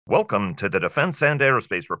Welcome to the Defense and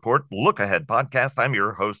Aerospace Report Look Ahead podcast. I'm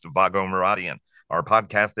your host, Vago Muradian. Our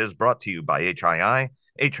podcast is brought to you by HII.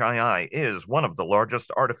 HII is one of the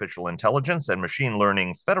largest artificial intelligence and machine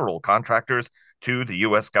learning federal contractors to the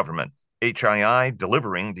U.S. government. HII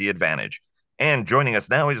delivering the advantage. And joining us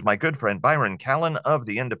now is my good friend Byron Callan of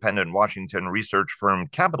the independent Washington research firm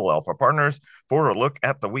Capital Alpha Partners for a look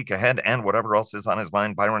at the week ahead and whatever else is on his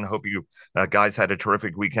mind. Byron, hope you guys had a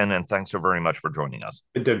terrific weekend, and thanks so very much for joining us.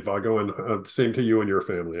 It did, Vago, and same to you and your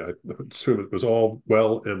family. I assume it was all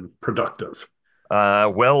well and productive.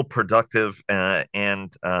 Well, productive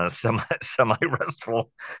and semi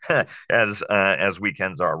restful as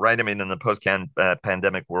weekends are, right? I mean, in the post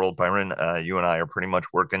pandemic world, Byron, you and I are pretty much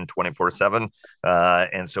working 24/7,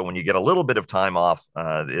 and so when you get a little bit of time off,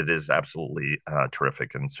 it is absolutely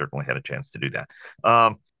terrific, and certainly had a chance to do that.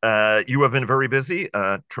 You have been very busy,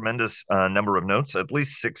 tremendous number of notes, at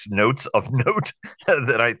least 6 notes of note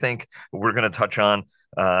that I think we're going to touch on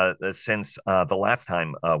since the last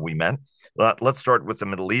time we met. Let's start with the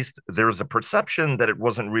Middle East. There's a perception that it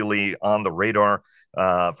wasn't really on the radar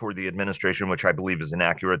for the administration, which I believe is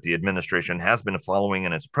inaccurate. The administration has been following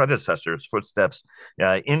in its predecessor's footsteps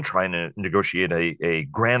in trying to negotiate a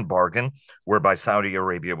grand bargain whereby Saudi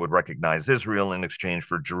Arabia would recognize Israel in exchange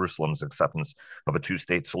for Jerusalem's acceptance of a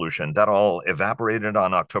two-state solution. That all evaporated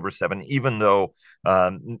on October 7, even though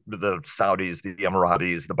the Saudis, the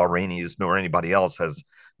Emiratis, the Bahrainis, nor anybody else has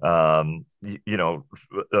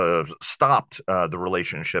stopped the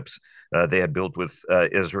relationships they had built with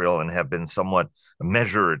Israel and have been somewhat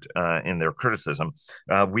measured in their criticism.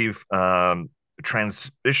 We've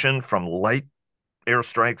transitioned from light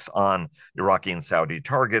airstrikes on Iraqi and Saudi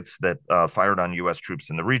targets that fired on U.S. troops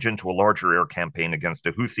in the region to a larger air campaign against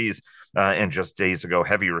the Houthis, and just days ago,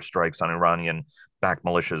 heavier strikes on Iranian backed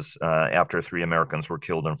militias after 3 Americans were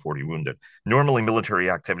killed and 40 wounded. Normally, military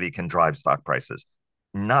activity can drive stock prices.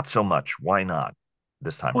 Not so much. Why not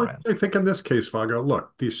this time Well, around? I think in this case, Vago,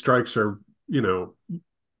 look, these strikes are,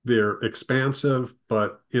 they're expansive,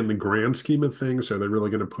 but in the grand scheme of things, are they really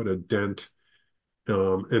going to put a dent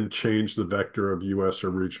and change the vector of U.S. or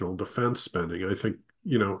regional defense spending? I think,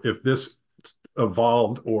 if this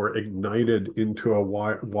evolved or ignited into a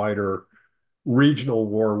wider regional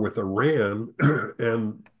war with Iran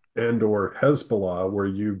and or Hezbollah, where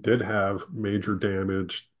you did have major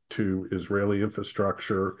damage to Israeli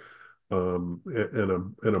infrastructure, and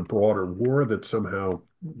a broader war that somehow,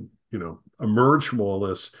 emerged from all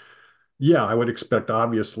this. Yeah, I would expect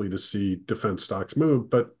obviously to see defense stocks move,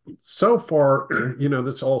 but so far,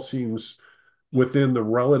 this all seems within the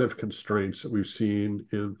relative constraints that we've seen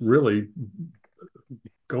in really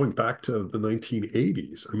going back to the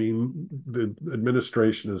 1980s. I mean, the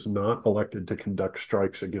administration is not elected to conduct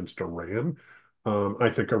strikes against Iran. I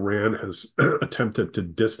think Iran has attempted to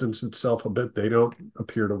distance itself a bit. They don't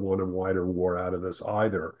appear to want a wider war out of this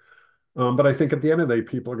either. But I think at the end of the day,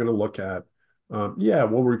 people are going to look at, yeah,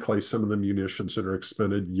 we'll replace some of the munitions that are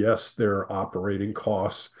expended. Yes, there are operating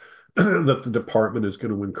costs that the department is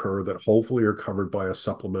going to incur that hopefully are covered by a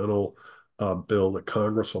supplemental bill that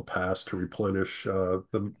Congress will pass to replenish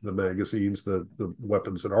the magazines, the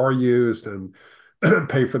weapons that are used, and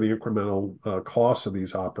pay for the incremental costs of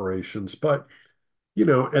these operations. But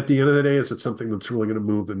at the end of the day, is it something that's really going to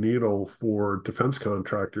move the needle for defense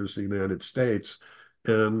contractors in the United States?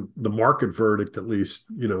 And the market verdict, at least,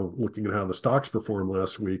 looking at how the stocks performed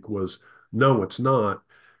last week, was no, it's not.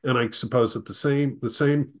 And I suppose that the same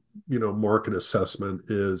market assessment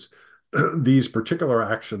is these particular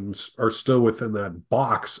actions are still within that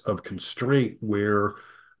box of constraint where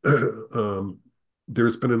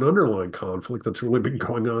there's been an underlying conflict that's really been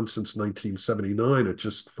going on since 1979. It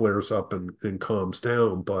just flares up and calms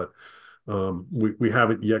down, but we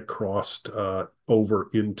haven't yet crossed over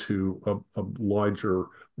into a larger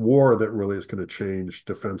war that really is going to change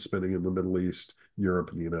defense spending in the Middle East,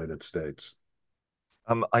 Europe, and the United States.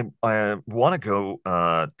 I want to go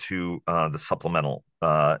to the supplemental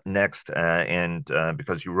next, and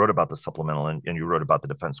because you wrote about the supplemental and you wrote about the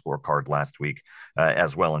defense scorecard last week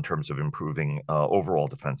as well in terms of improving overall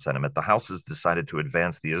defense sentiment. The House has decided to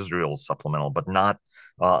advance the Israel supplemental, but not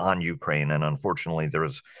on Ukraine. And unfortunately,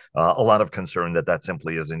 there's a lot of concern that that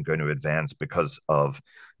simply isn't going to advance because of,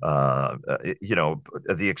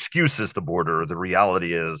 the excuse is the border. The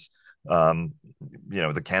reality is, um,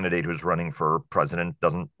 the candidate who's running for president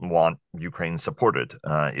doesn't want Ukraine supported,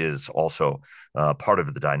 is also part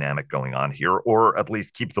of the dynamic going on here, or at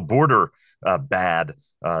least keep the border bad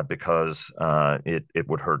because it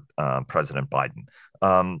would hurt President Biden.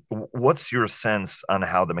 What's your sense on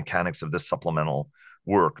how the mechanics of this supplemental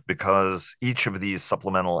work? Because each of these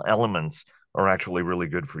supplemental elements are actually really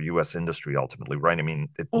good for U.S. industry ultimately, right? I mean,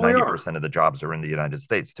 Oh, they are. 90% of the jobs are in the United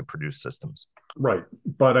States to produce systems. Right.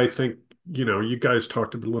 But I think, you guys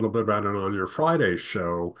talked a little bit about it on your Friday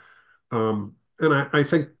show. And I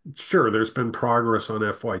think, sure, there's been progress on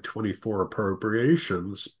FY24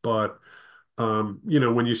 appropriations, but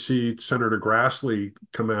when you see Senator Grassley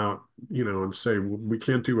come out, and say, "Well, we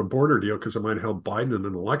can't do a border deal because it might help Biden in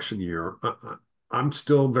an election year," I'm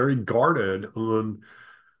still very guarded on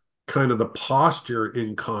kind of the posture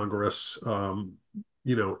in Congress.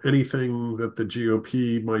 Anything that the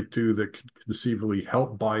GOP might do that could conceivably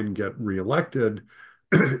help Biden get reelected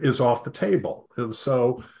is off the table. And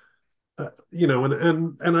so,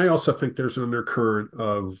 and I also think there's an undercurrent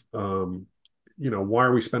of, why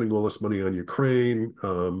are we spending all this money on Ukraine?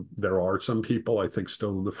 There are some people, I think,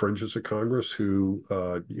 still in the fringes of Congress who,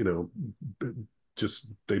 just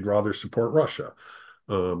they'd rather support Russia,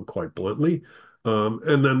 quite bluntly.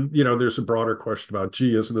 And then, there's a broader question about,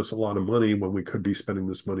 gee, isn't this a lot of money when we could be spending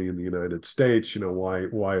this money in the United States?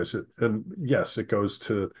 Why is it? And yes, it goes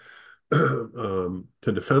to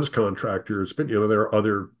defense contractors, but there are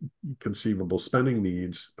other conceivable spending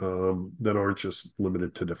needs that aren't just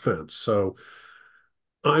limited to defense. So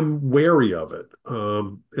I'm wary of it.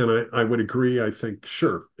 And I would agree. I think,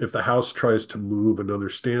 sure, if the House tries to move another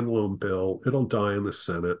standalone bill, it'll die in the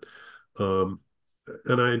Senate. Um,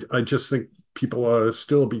 and I just think people ought to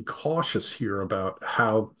still be cautious here about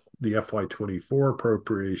how the FY24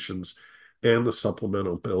 appropriations and the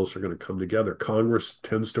supplemental bills are going to come together. Congress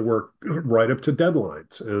tends to work right up to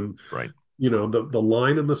deadlines. And, Right. the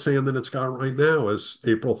line in the sand that it's got right now is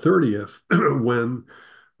April 30th, when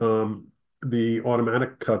um, the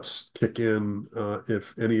automatic cuts kick in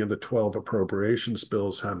if any of the 12 appropriations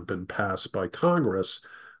bills haven't been passed by Congress.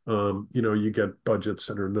 You get budgets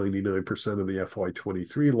that are 99% of the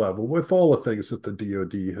FY23 level, with all the things that the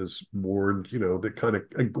DoD has warned, that kind of,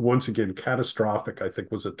 once again, catastrophic, I think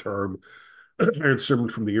was a term I heard someone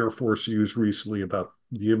from the Air Force used recently about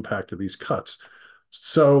the impact of these cuts.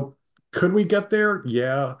 So could we get there?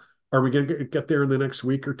 Yeah. Are we going to get there in the next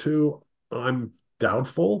week or two? I'm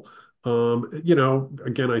doubtful.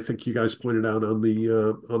 Again, I think you guys pointed out on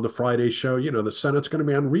the Friday show, the Senate's going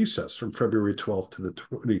to be on recess from February 12th to the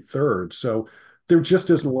 23rd. So there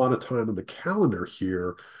just isn't a lot of time on the calendar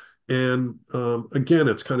here. And again,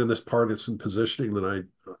 it's kind of this partisan positioning that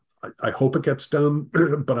I hope it gets done,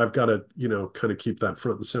 but I've got to, kind of keep that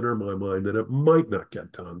front and center in my mind that it might not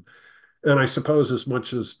get done. And I suppose as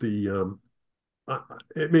much as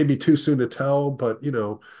it may be too soon to tell, but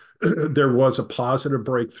there was a positive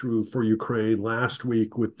breakthrough for Ukraine last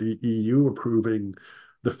week with the EU approving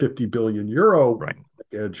the 50 billion euro Right.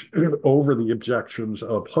 package over the objections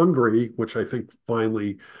of Hungary, which I think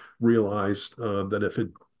finally realized that if it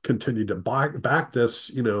continued to back this,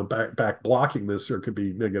 back blocking this, there could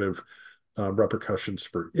be negative repercussions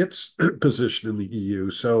for its position in the EU.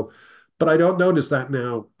 So, but I don't know, does that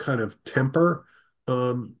now kind of temper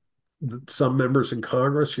um, some members in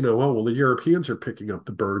Congress? Oh, well, the Europeans are picking up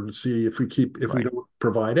the burden. See, if we Right. don't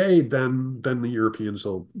provide aid, then the Europeans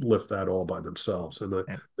will lift that all by themselves, and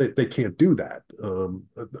And they can't do that.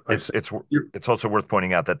 I it's think, it's it's also worth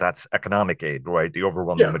pointing out that that's economic aid, right? The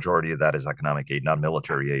overwhelming yeah, majority of that is economic aid, not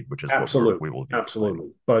military aid, which is what we absolutely, will be providing. absolutely.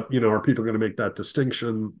 But are people going to make that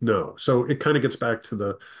distinction? No. So it kind of gets back to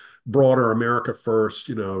the broader America first,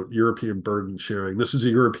 European burden sharing. This is a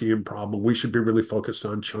European problem. We should be really focused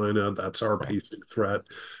on China. That's our Right. pacing threat.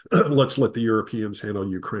 Let's let the Europeans handle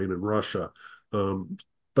Ukraine and Russia. Um,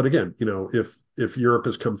 but again, if Europe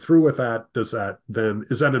has come through with that, is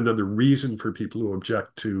that another reason for people who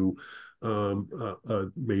object to a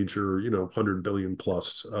major, 100 billion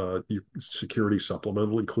plus security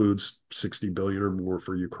supplemental includes 60 billion or more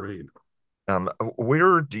for Ukraine?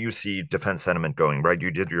 Where do you see defense sentiment going? Right,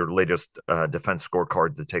 you did your latest defense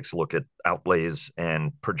scorecard that takes a look at outlays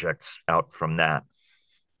and projects out from that.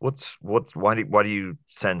 Why do you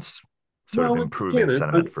sense sort of Well, improving again,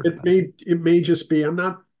 sentiment for it defense? may just be. I'm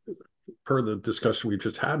not, per the discussion we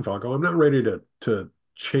just had, Vago. I'm not ready to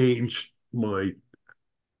change my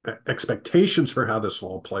expectations for how this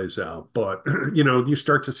all plays out. But you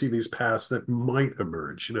start to see these paths that might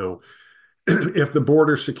emerge. If the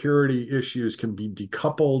border security issues can be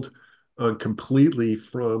decoupled completely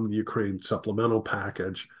from the Ukraine supplemental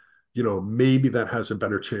package, maybe that has a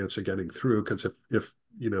better chance of getting through. Because if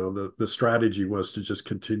the strategy was to just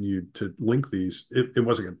continue to link these, it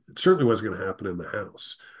certainly wasn't going to happen in the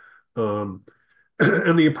House. Um,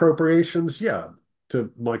 and the appropriations, yeah,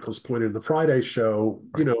 to Michael's point in the Friday show,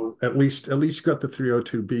 Right. at least you got the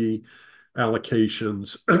 302B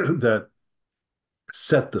allocations that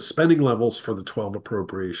set the spending levels for the 12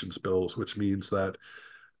 appropriations bills, which means that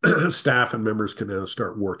staff and members can now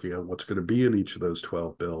start working on what's going to be in each of those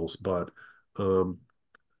 12 bills. But, um,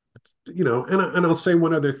 and I'll say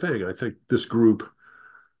one other thing. I think this group,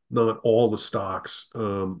 not all the stocks,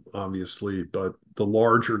 obviously, but the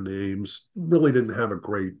larger names really didn't have a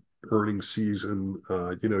great earnings season.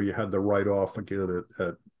 You had the write-off again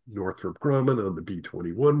at Northrop Grumman on the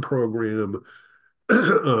B-21 program.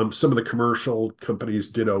 Some of the commercial companies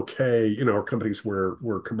did okay, or companies where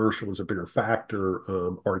commercial was a bigger factor,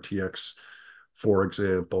 RTX, for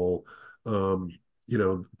example. Um,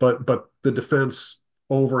 but the defense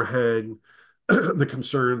overhang, the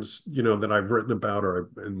concerns, that I've written about or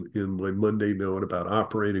in my Monday note about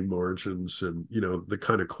operating margins and, the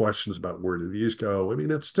kind of questions about where do these go. I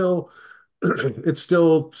mean, it's still it's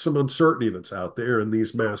still some uncertainty that's out there, and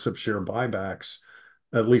these massive share buybacks,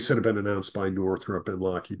 at least that have been announced by Northrop and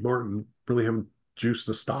Lockheed Martin, really haven't juiced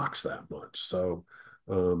the stocks that much. So,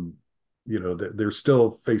 they're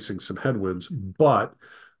still facing some headwinds, but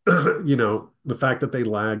the fact that they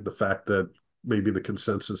lag, the fact that maybe the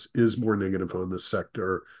consensus is more negative on this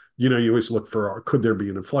sector, you always look for, could there be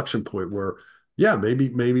an inflection point where, yeah, maybe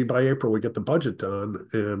by April we get the budget done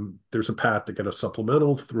and there's a path to get a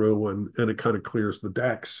supplemental through and it kind of clears the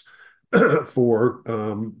decks for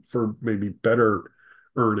maybe better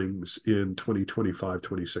earnings in 2025,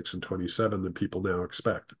 26, and 27 than people now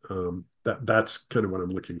expect. That's kind of what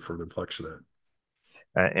I'm looking for an inflection at.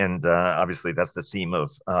 And obviously, that's the theme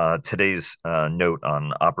of today's note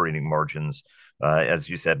on operating margins. As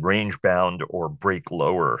you said, range bound or break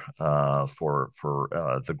lower for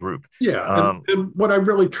the group. Yeah, and what I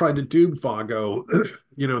really tried to do, Vago,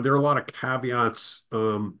 there are a lot of caveats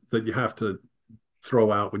that you have to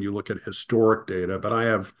throw out when you look at historic data, but I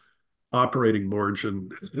have operating margin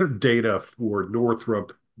data for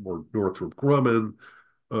Northrop or Northrop Grumman,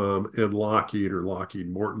 and Lockheed or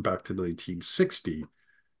Lockheed Martin back to 1960.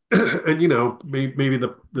 And maybe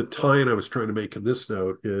the tie-in I was trying to make in this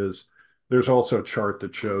note is there's also a chart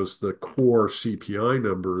that shows the core CPI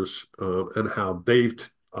numbers, and how they've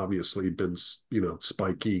obviously been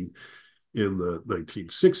spiking in the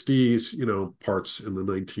 1960s, parts in the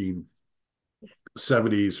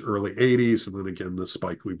 1970s, early 80s, and then again the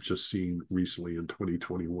spike we've just seen recently in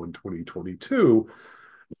 2021, 2022.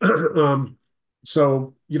 um,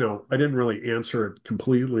 so, I didn't really answer it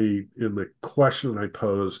completely in the question I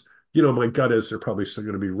posed. My gut is they're probably still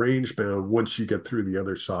going to be range bound once you get through the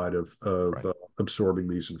other side of Right. absorbing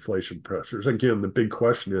these inflation pressures. Again, the big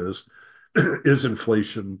question is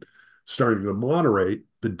inflation starting to moderate?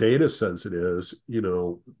 The data says it is,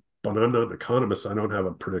 but I'm not an economist. I don't have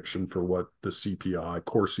a prediction for what the CPI,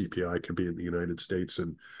 core CPI, could be in the United States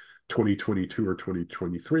in 2022 or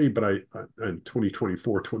 2023, but and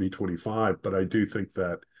 2024, 2025. But I do think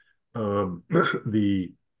that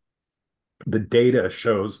the data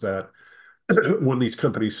shows that when these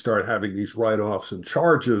companies start having these write-offs and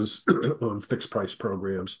charges on fixed price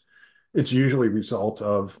programs, it's usually a result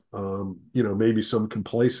of maybe some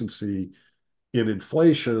complacency in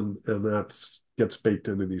inflation, and that gets baked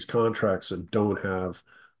into these contracts and don't have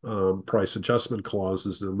price adjustment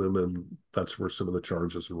clauses in them, and that's where some of the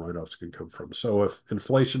charges and write-offs can come from. So if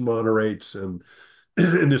inflation moderates and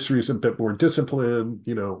industry is a bit more disciplined,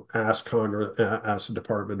 ask Congress, ask the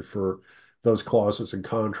department for those clauses and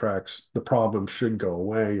contracts, the problem should go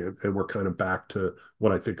away, and we're kind of back to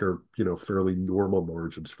what I think are fairly normal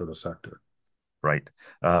margins for the sector. Right.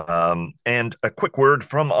 And a quick word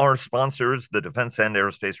from our sponsors. The Defense and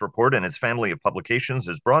Aerospace Report and its family of publications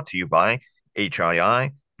is brought to you by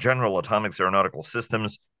HII, General Atomics Aeronautical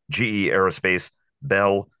Systems, GE Aerospace,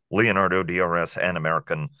 Bell, Leonardo DRS, and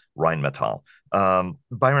American Rheinmetall.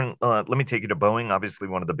 Byron, let me take you to Boeing. Obviously,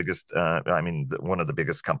 one of the biggest, one of the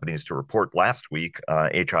biggest companies to report last week.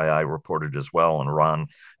 HII reported as well, and Ron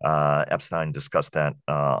Epstein discussed that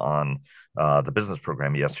on the business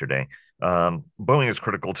program yesterday. Boeing is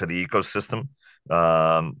critical to the ecosystem.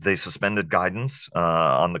 They suspended guidance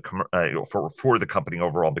on for the company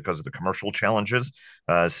overall because of the commercial challenges,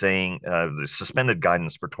 saying the suspended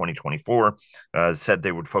guidance for 2024 said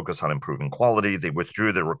they would focus on improving quality. They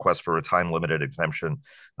withdrew their request for a time-limited exemption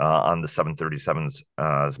on the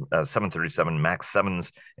 737 MAX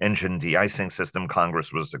 7's engine de-icing system.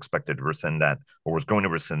 Congress was expected to rescind that, or was going to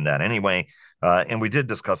rescind that anyway. And we did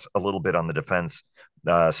discuss a little bit on the defense,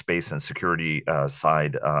 space, and security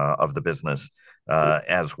side of the business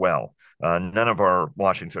as well. None of our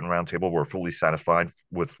Washington roundtable were fully satisfied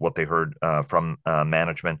with what they heard from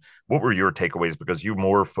management. What were your takeaways? Because you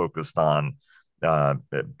more focused on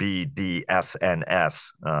BDSNS.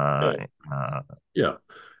 Yeah. Yeah.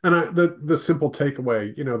 And the simple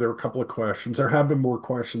takeaway, there are a couple of questions. There have been more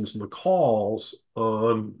questions in the calls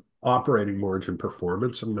on operating margin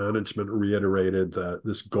performance, and management reiterated that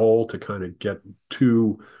this goal to kind of get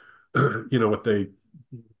to, what they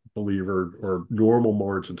believe are normal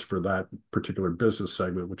margins for that particular business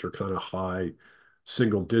segment, which are kind of high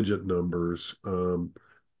single digit numbers, kind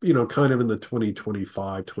of in the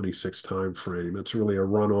 2025, 26 timeframe. It's really a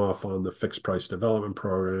runoff on the fixed price development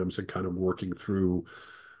programs and kind of working through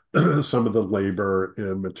some of the labor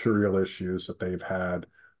and material issues that they've had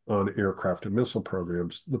on aircraft and missile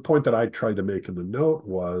programs. The point that I tried to make in the note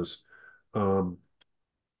was, um,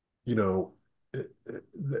 you know,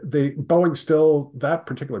 Boeing still, that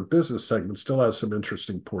particular business segment still has some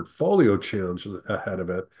interesting portfolio challenges ahead of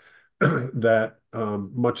it that,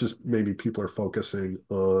 much as maybe people are focusing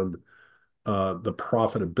on the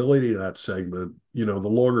profitability of that segment, the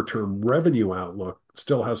longer term revenue outlook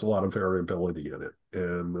still has a lot of variability in it.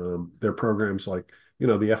 And their programs like,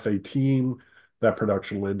 the F-18, that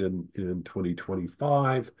production will end in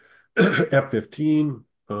 2025. F-15,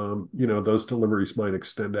 those deliveries might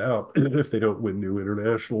extend out if they don't win new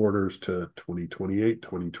international orders to 2028,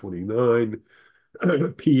 2029.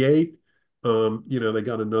 P8, they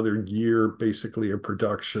got another year basically of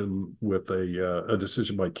production with a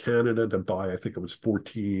decision by Canada to buy, I think it was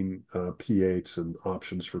 14 P8s and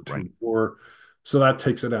options for Right. two more. So that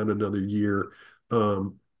takes it out another year.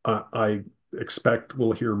 I expect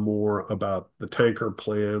we'll hear more about the tanker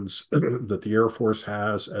plans that the Air Force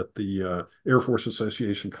has at the Air Force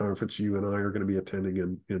Association conference you and I are going to be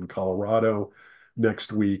attending in Colorado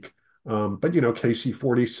next week. But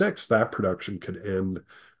KC-46, that production could end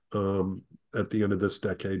at the end of this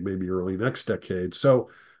decade, maybe early next decade. So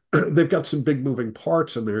they've got some big moving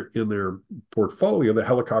parts in their portfolio. The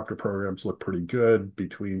helicopter programs look pretty good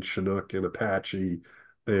between Chinook and Apache,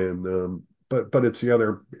 and but it's the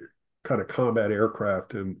other kind of combat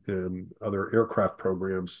aircraft and other aircraft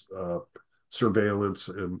programs, surveillance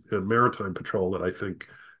and maritime patrol that I think,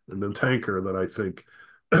 and then tanker that I think,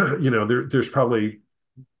 there's probably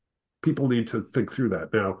people need to think through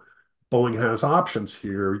that. Now, Boeing has options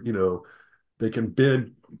here. They can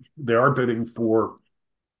bid. They are bidding for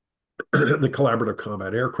the Collaborative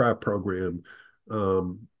Combat Aircraft Program.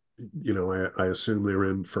 Um, I assume they're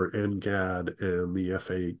in for NGAD and the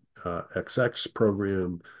FA-XX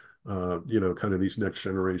program. Kind of these next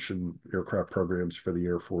generation aircraft programs for the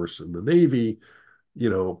Air Force and the Navy.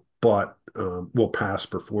 But will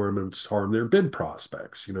past performance harm their bid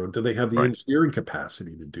prospects? Do they have the Right. engineering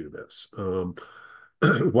capacity to do this?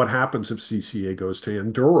 What happens if CCA goes to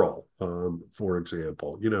Anduril, for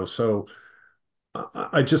example? So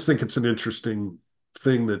I just think it's an interesting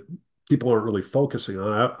thing that people aren't really focusing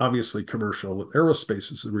on. Obviously, commercial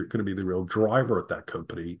aerospace is going to be the real driver at that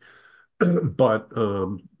company, but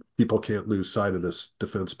people can't lose sight of this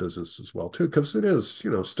defense business as well too, because it is,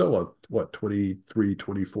 still a what 23,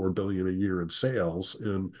 24 billion a year in sales,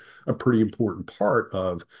 and a pretty important part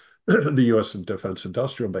of the U.S. defense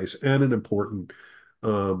industrial base, and an important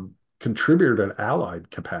contributor to allied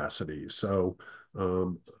capacity. So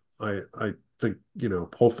um, I think,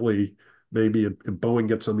 hopefully maybe if Boeing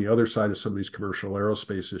gets on the other side of some of these commercial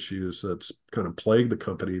aerospace issues that's kind of plagued the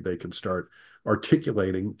company, they can start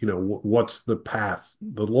articulating, what's the path,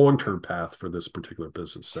 the long-term path for this particular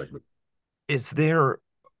business segment. Is there,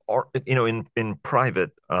 or in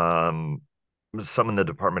private, some in the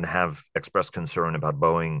department have expressed concern about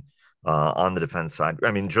Boeing on the defense side. I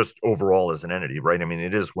mean, just overall as an entity, right? I mean,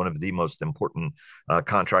 it is one of the most important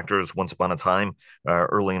contractors. Once upon a time,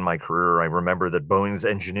 early in my career, I remember that Boeing's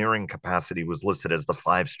engineering capacity was listed as the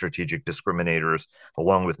five strategic discriminators,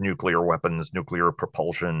 along with nuclear weapons, nuclear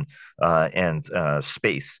propulsion, and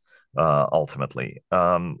space. Ultimately,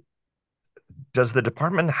 does the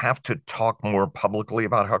department have to talk more publicly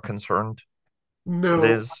about how concerned it No,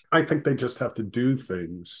 is? I think they just have to do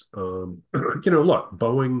things. Look,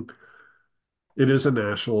 Boeing, it is a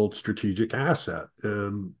national strategic asset.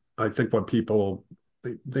 And I think what people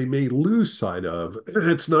they may lose sight of,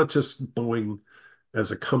 it's not just Boeing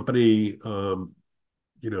as a company, in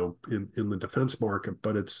the defense market,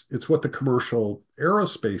 but it's what the commercial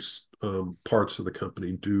aerospace parts of the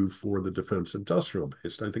company do for the defense industrial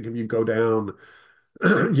base. I think if you go down,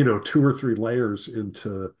 two or three layers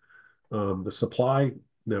into the supply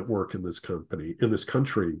network in this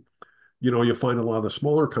country, you'll find a lot of the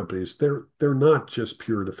smaller companies. They're not just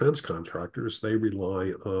pure defense contractors. They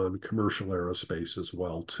rely on commercial aerospace as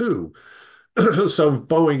well too. So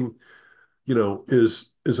Boeing,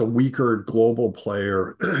 is a weaker global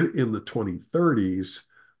player in the 2030s,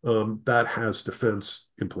 that has defense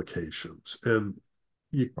implications. And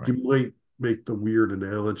you Right. might make the weird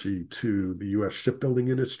analogy to the U.S. shipbuilding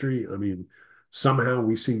industry. I mean, somehow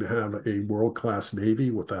we seem to have a world-class Navy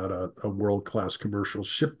without a world-class commercial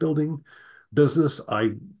shipbuilding business.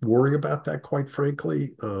 I worry about that, quite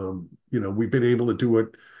frankly. We've been able to do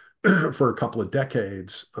it for a couple of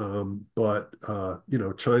decades, but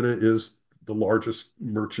China is the largest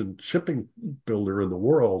merchant shipping builder in the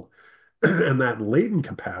world, and that latent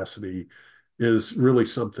capacity is really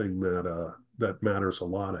something that matters a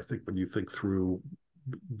lot. I think when you think through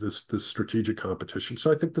this strategic competition.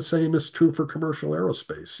 So I think the same is true for commercial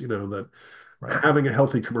aerospace. That Right. having a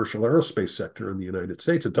healthy commercial aerospace sector in the United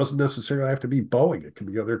States, it doesn't necessarily have to be Boeing. It can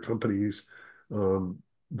be other companies. Um,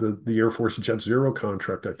 the Air Force Jet Zero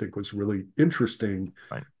contract, I think, was really interesting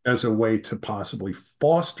Right. as a way to possibly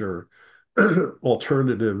foster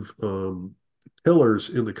alternative pillars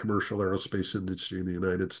in the commercial aerospace industry in the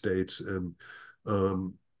United States. And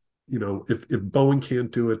um, if Boeing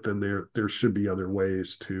can't do it, then there should be other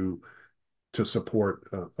ways to support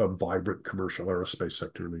a vibrant commercial aerospace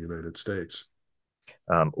sector in the United States.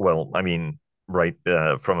 Well, I mean, right,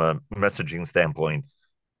 from a messaging standpoint,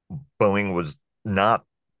 Boeing was not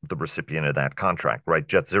the recipient of that contract, right?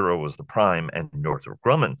 Jet Zero was the prime, and Northrop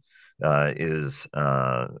Grumman is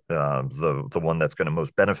the one that's going to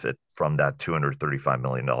most benefit from that $235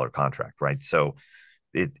 million contract, right? So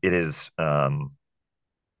it is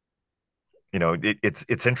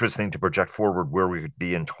it's interesting to project forward where we could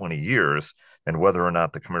be in 20 years and whether or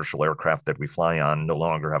not the commercial aircraft that we fly on no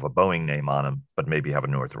longer have a Boeing name on them, but maybe have a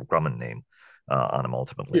Northrop Grumman name on them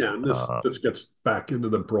ultimately. Yeah, and this gets back into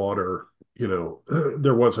the broader,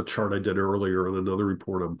 there was a chart I did earlier on another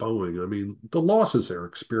report on Boeing. I mean, the losses they're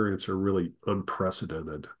experiencing are really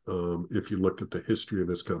unprecedented. If you looked at the history of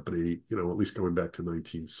this company, at least going back to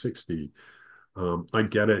 1960, I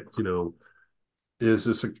get it, is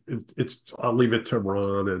this I'll leave it to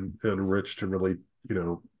Ron and Rich to really,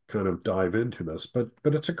 kind of dive into this, but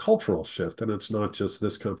it's a cultural shift, and it's not just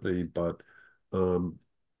this company, but um,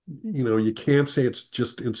 you can't say it's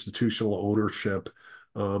just institutional ownership.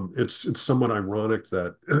 It's somewhat ironic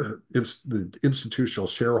that the institutional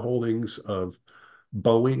shareholdings of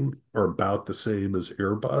Boeing are about the same as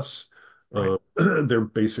Airbus. Right, They're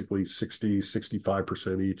basically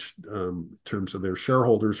 65% each, in terms of their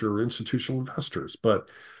shareholders or institutional investors. But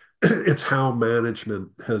it's how management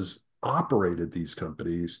has operated these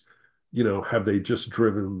companies. Have they just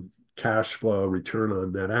driven cash flow, return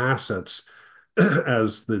on net assets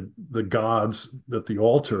as the gods at the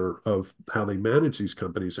altar of how they manage these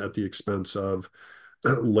companies at the expense of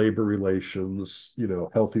labor relations,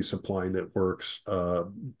 healthy supply networks,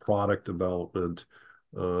 product development.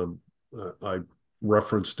 Um, I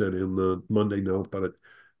referenced it in the Monday note, but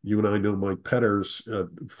you and I know Mike Petters,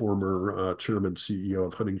 former chairman CEO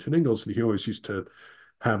of Huntington Ingalls, and he always used to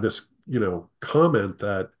have this, comment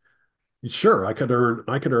that sure, I could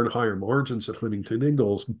earn higher margins at Huntington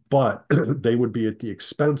Ingalls, but they would be at the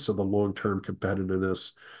expense of the long-term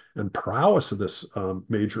competitiveness and prowess of this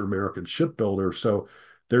major American shipbuilder. So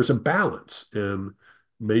there's a balance, and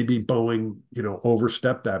maybe Boeing,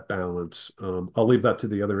 overstepped that balance. I'll leave that to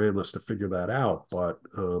the other analysts to figure that out. But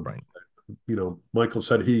right, Michael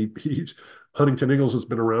said he's Huntington Ingalls has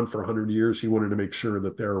been around for 100 years. He wanted to make sure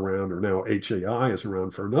that they're around, or now HAI is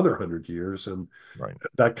around for another 100 years, and right.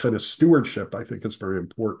 that kind of stewardship, I think, is very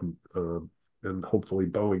important. And hopefully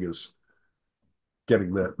Boeing is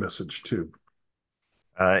getting that message too.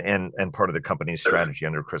 And part of the company's strategy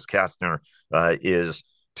under Chris Kastner is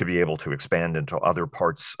to be able to expand into other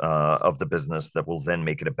parts of the business that will then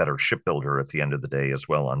make it a better shipbuilder at the end of the day as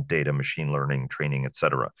well, on data, machine learning, training, et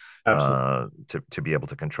cetera, Absolutely. to be able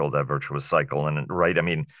to control that virtuous cycle. And right, I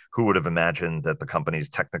mean, who would have imagined that the company's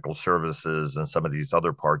technical services and some of these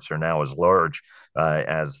other parts are now as large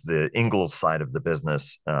as the Ingalls side of the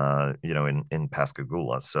business, in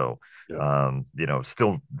Pascagoula. So, Yeah.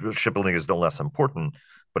 still shipbuilding is no less important,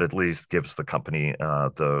 but at least gives the company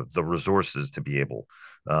the resources to be able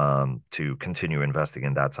to continue investing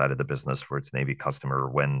in that side of the business for its Navy customer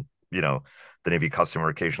when, the Navy customer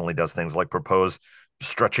occasionally does things like propose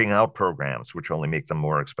stretching out programs, which only make them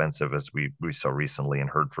more expensive, as we saw recently and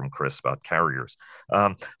heard from Chris about carriers.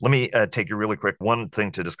 Let me take you really quick. One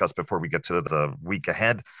thing to discuss before we get to the week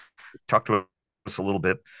ahead. Talk to us a little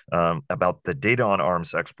bit about the data on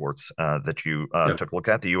arms exports that you Yeah. took a look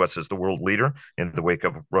at. The U.S. is the world leader in the wake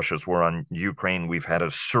of Russia's war on Ukraine. We've had a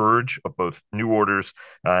surge of both new orders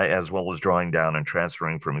as well as drawing down and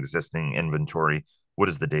transferring from existing inventory. What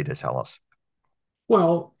does the data tell us?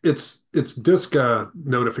 Well, it's DISCA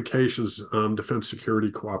notifications, Defense Security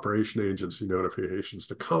Cooperation Agency notifications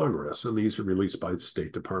to Congress, and these are released by the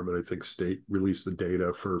State Department. I think State released the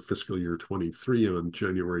data for fiscal year 23 on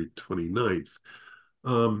January 29th.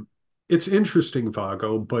 Um, it's interesting,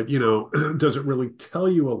 Vago, but does it really tell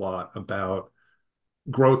you a lot about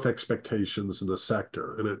growth expectations in the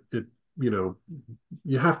sector? And you know,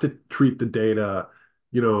 you have to treat the data.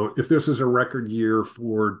 If this is a record year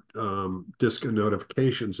for DISCA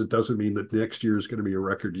notifications, it doesn't mean that next year is going to be a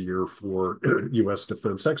record year for U.S.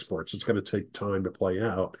 defense exports. It's going to take time to play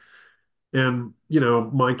out. And,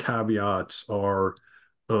 my caveats are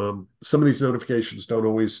some of these notifications don't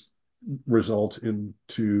always result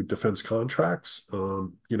into defense contracts.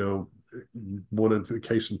 One of the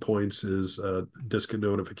case in points is DISCA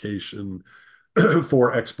notification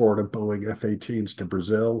for export of Boeing F-18s to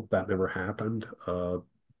Brazil. That never happened.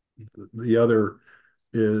 The other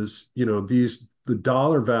is, the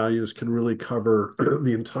dollar values can really cover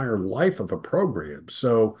the entire life of a program.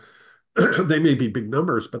 So they may be big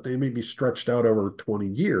numbers, but they may be stretched out over 20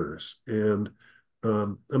 years. And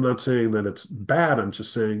I'm not saying that it's bad. I'm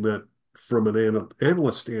just saying that from an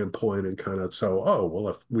analyst standpoint and kind of so, oh, well,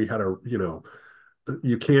 if we had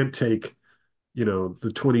you can't take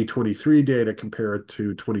the 2023 data, compare it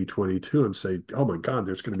to 2022 and say, oh my God,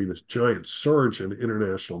 there's going to be this giant surge in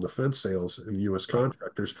international defense sales and US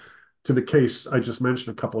contractors, to the case I just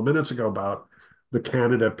mentioned a couple of minutes ago about the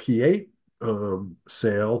Canada P8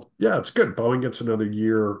 sale. Yeah, it's good. Boeing gets another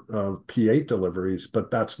year of P8 deliveries, but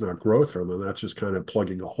that's not growth for them. That's just kind of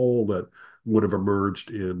plugging a hole that would have emerged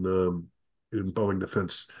in Boeing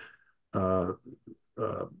defense uh,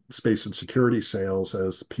 space and security sales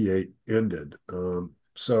as P8 ended.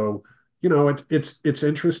 So, it's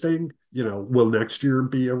interesting. Will next year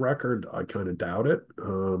be a record? I kind of doubt it.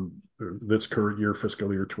 This current year,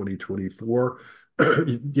 fiscal year 2024,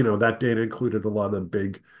 that data included a lot of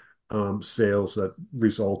big sales that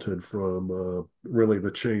resulted from really the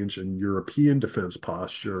change in European defense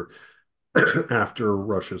posture after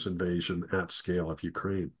Russia's invasion at scale of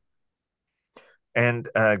Ukraine. And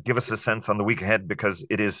give us a sense on the week ahead because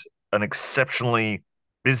it is an exceptionally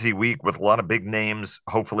busy week with a lot of big names,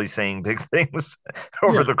 hopefully saying big things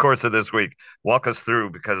over Yeah, the course of this week. Walk us through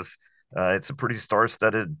because it's a pretty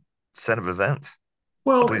star-studded set of events, at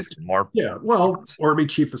well, least from our yeah. Well, viewers. Army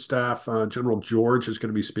Chief of Staff General George is going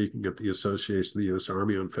to be speaking at the Association of the U.S.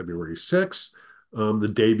 Army on February 6th.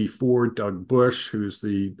 The day before, Doug Bush, who's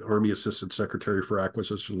the Army Assistant Secretary for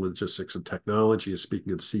Acquisition, Logistics, and Technology, is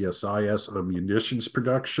speaking at CSIS on munitions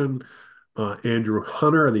production. Andrew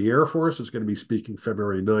Hunter of the Air Force is going to be speaking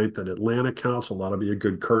February 9th at Atlanta Council. That'll be a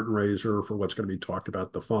good curtain raiser for what's going to be talked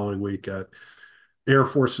about the following week at Air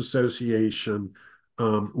Force Association.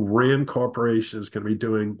 Rand Corporation is going to be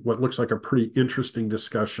doing what looks like a pretty interesting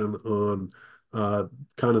discussion on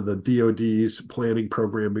kind of the DoD's planning,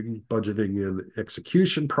 programming, budgeting, and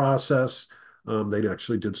execution process. They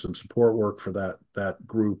actually did some support work for that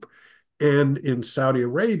group. And in Saudi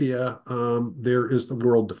Arabia, there is the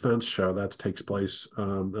World Defense Show that takes place.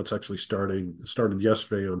 That's actually started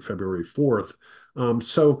yesterday on February 4th.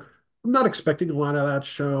 So I'm not expecting a lot of that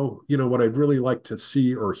show. What I'd really like to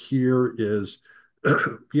see or hear is,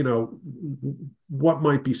 you know, what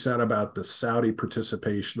might be said about the Saudi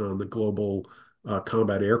participation on the global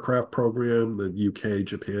combat aircraft program the UK,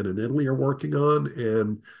 Japan, and Italy are working on.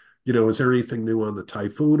 And, is there anything new on the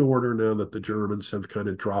Typhoon order now that the Germans have kind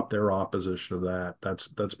of dropped their opposition of that? That's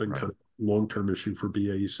been Right. kind of a long-term issue for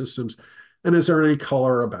BAE Systems. And is there any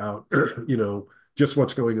color about, just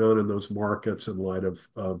what's going on in those markets in light of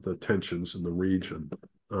the tensions in the region?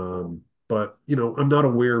 But I'm not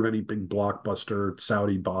aware of any big blockbuster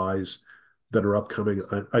Saudi buys that are upcoming.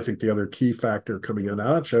 I think the other key factor coming out of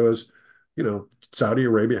that show is, Saudi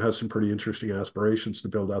Arabia has some pretty interesting aspirations to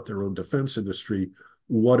build out their own defense industry.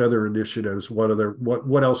 What other initiatives,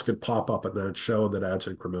 what else could pop up at that show that adds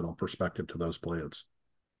incremental perspective to those plans?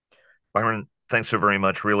 Byron, thanks so very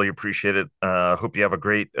much. Really appreciate it. Hope you have a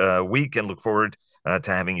great week and look forward to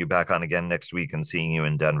having you back on again next week and seeing you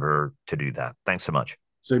in Denver to do that. Thanks so much.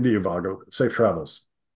 Same to you, Vago. Safe travels.